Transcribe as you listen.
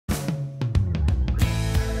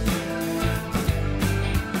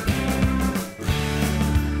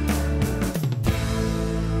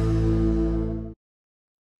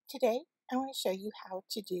Today, I want to show you how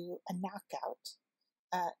to do a knockout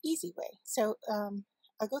easy way.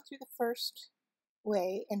 I'll go through the first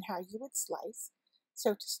way and how you would slice.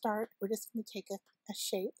 So to start, we're just going to take a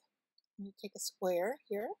shape. I'm going to take a square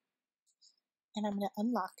here, and I'm going to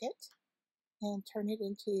unlock it and turn it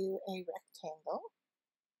into a rectangle.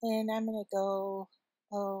 And I'm going to go,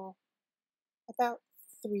 about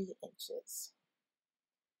 3 inches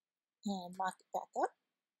and lock it back up.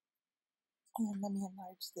 And let me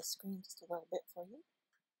enlarge the screen just a little bit for you.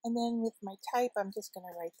 And then with my type, I'm just going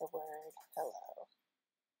to write the word hello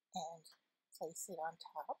and place it on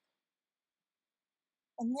top.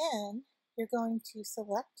 And then you're going to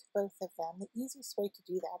select both of them. The easiest way to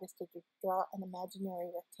do that is to draw an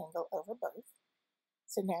imaginary rectangle over both.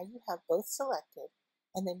 So now you have both selected,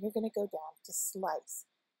 and then you're going to go down to slice.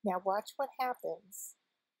 Now watch what happens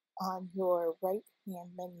on your right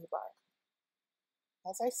hand menu bar.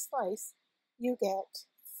 As I slice, you get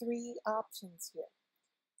 3 options here.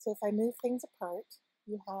 So if I move things apart,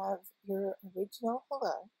 you have your original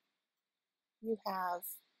hello, you have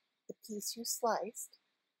the piece you sliced,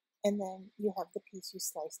 and then you have the piece you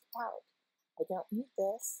sliced out. I don't need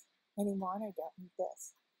this anymore, and I don't need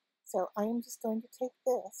this. So I'm just going to take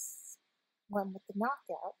this one with the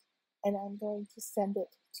knockout, and I'm going to send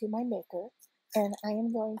it to my maker, and I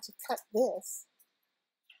am going to cut this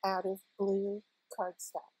out of blue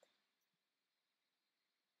cardstock.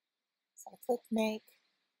 So I click make.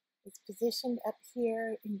 It's positioned up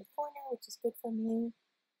here in the corner, which is good for me.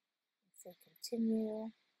 Say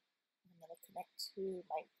continue. I'm going to connect to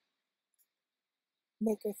my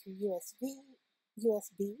maker through USB.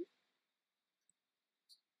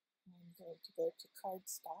 I'm going to go to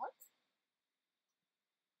cardstock.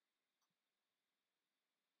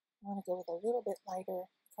 I want to go with a little bit lighter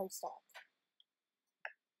cardstock.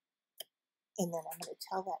 And then I'm going to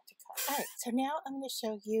tell that to cut. All right, so now I'm going to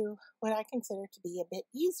show you what I consider to be a bit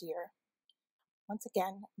easier. Once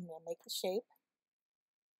again, I'm going to make the shape.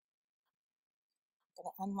 I'm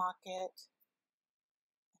going to unlock it.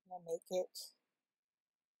 I'm going to make it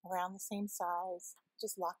around the same size.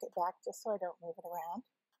 Just lock it back just so I don't move it around.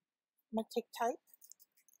 I'm going to take type.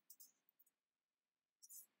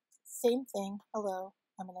 Same thing, hello.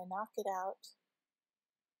 I'm going to knock it out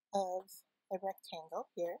of a rectangle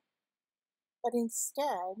here. But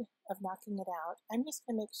instead of knocking it out, I'm just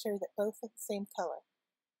going to make sure that both are the same color.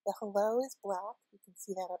 The hello is black, you can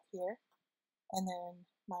see that up here, and then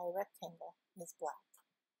my rectangle is black.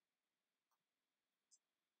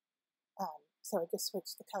 So I just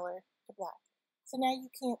switched the color to black. So now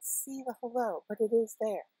you can't see the hello, but it is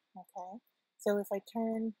there, okay? So if I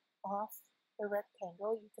turn off the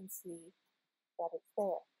rectangle, you can see that it's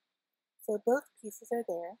there. So both pieces are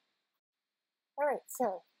there. All right,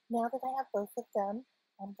 so now that I have both of them,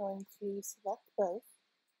 I'm going to select both.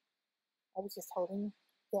 I was just holding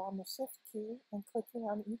down the shift key and clicking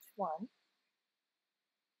on each one.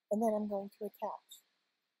 And then I'm going to attach.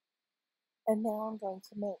 And now I'm going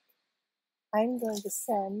to make. I'm going to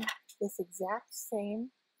send this exact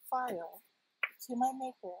same file to my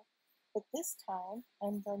maker, but this time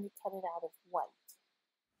I'm going to cut it out of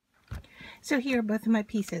white. So here are both of my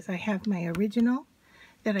pieces. I have my original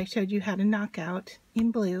that I showed you how to knock out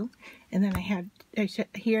in blue, and then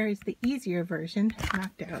here is the easier version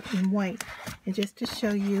knocked out in white. And just to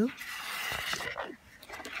show you,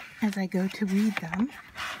 as I go to read them,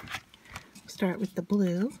 start with the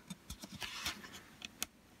blue.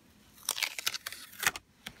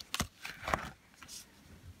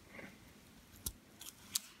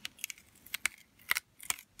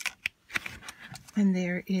 And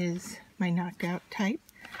there is my knockout type.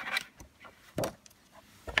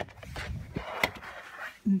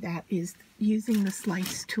 That is using the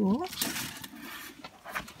slice tool.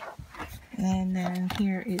 And then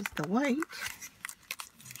here is the white,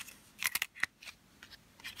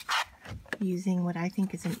 using what I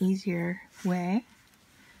think is an easier way.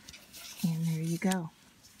 And there you go.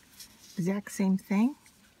 Exact same thing,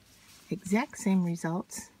 exact same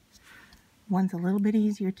results. One's a little bit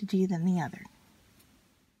easier to do than the other.